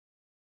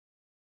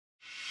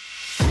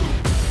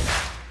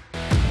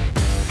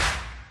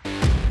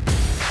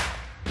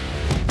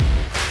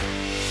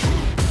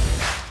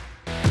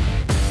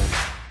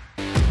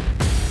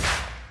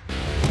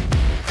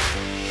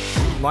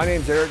My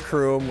name's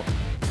Krume.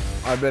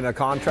 I've been a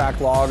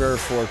contract logger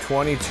for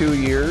 22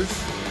 years.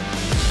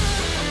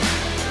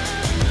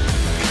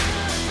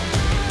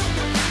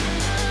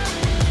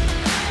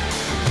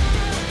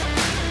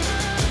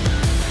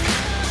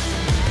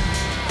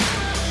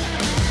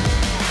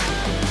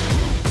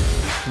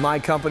 My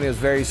company is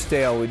very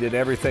stale. We did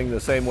everything the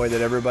same way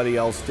that everybody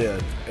else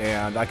did.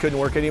 And I couldn't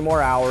work any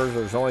more hours.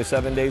 There was only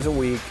 7 days a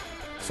week.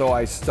 So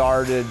I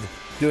started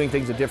doing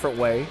things a different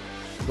way.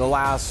 The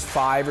last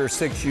 5 or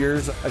 6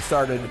 years, I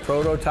started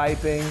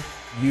prototyping,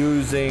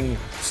 using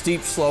steep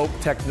slope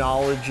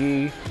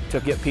technology to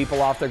get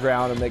people off the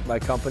ground and make my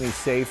company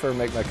safer,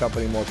 make my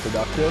company more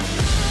productive.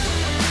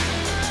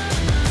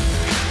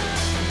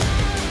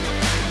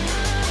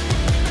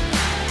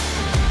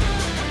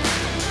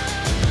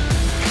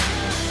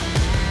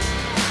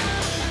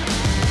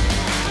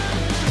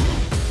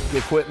 The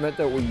equipment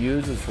that we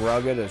use is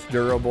rugged, it's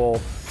durable,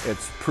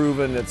 it's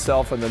proven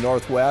itself in the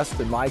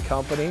Northwest. In my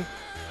company,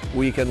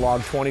 we can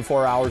log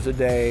 24 hours a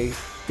day.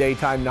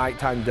 Daytime,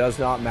 nighttime does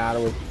not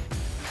matter.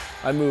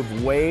 I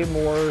move way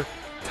more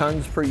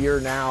tons per year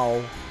now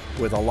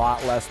with a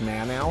lot less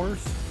man hours.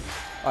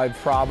 I've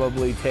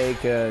probably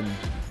taken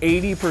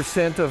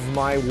 80% of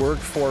my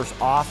workforce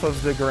off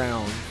of the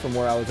ground from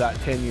where I was at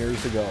 10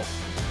 years ago.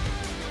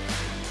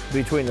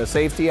 Between the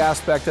safety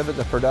aspect of it,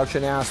 the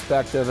production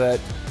aspect of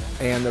it,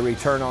 and the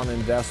return on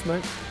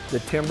investment, the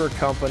timber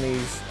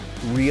companies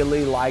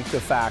really like the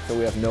fact that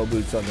we have no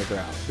boots on the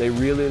ground. They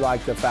really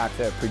like the fact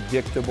that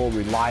predictable,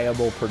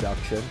 reliable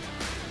production.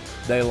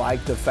 They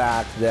like the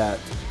fact that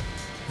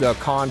the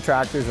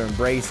contractors are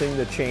embracing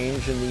the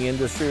change in the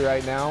industry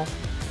right now.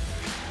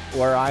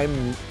 Where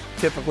I'm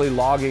typically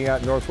logging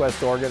at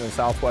Northwest Oregon and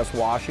Southwest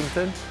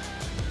Washington,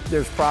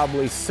 there's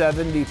probably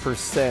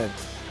 70%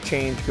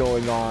 change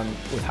going on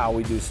with how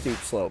we do steep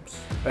slopes.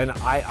 And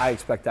I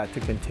expect that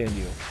to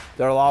continue.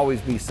 There'll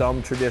always be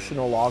some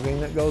traditional logging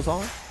that goes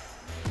on,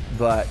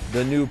 but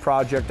the new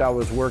project I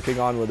was working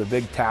on with a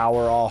big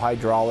tower, all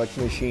hydraulic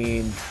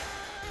machine,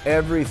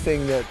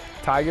 everything that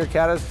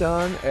Tigercat has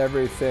done,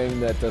 everything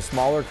that the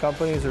smaller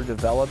companies are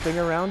developing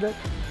around it,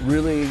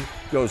 really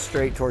goes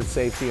straight towards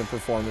safety and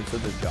performance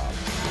of the job.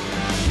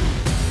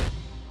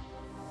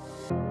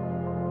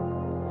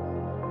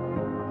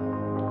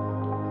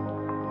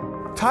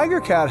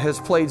 Tigercat has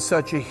played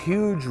such a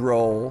huge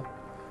role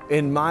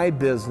in my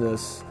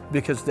business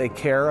because they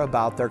care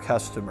about their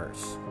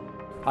customers.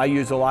 I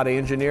use a lot of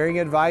engineering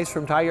advice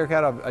from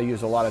Tigercat. I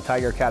use a lot of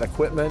Tigercat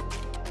equipment.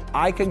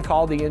 I can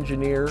call the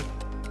engineer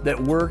that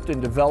worked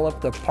and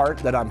developed the part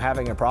that I'm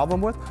having a problem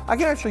with. I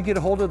can actually get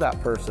a hold of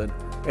that person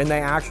and they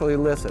actually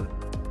listen.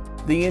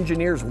 The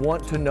engineers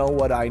want to know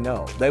what I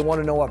know. They want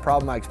to know what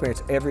problem I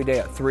experience every day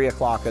at 3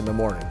 o'clock in the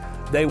morning.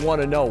 They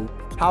want to know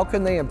how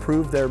can they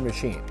improve their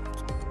machine.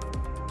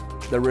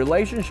 The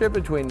relationship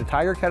between the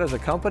Tigercat as a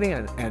company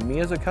and me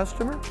as a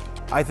customer,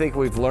 I think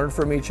we've learned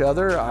from each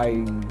other.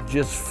 I'm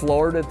just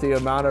floored at the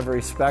amount of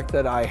respect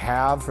that I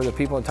have for the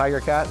people in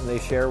Tigercat and they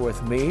share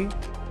with me.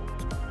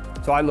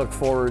 So I look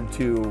forward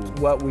to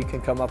what we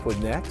can come up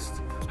with next,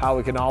 how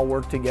we can all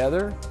work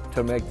together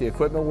to make the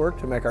equipment work,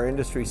 to make our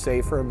industry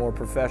safer and more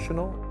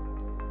professional.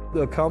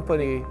 The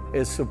company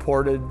is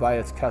supported by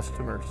its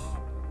customers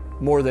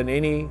more than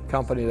any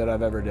company that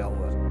I've ever dealt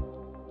with.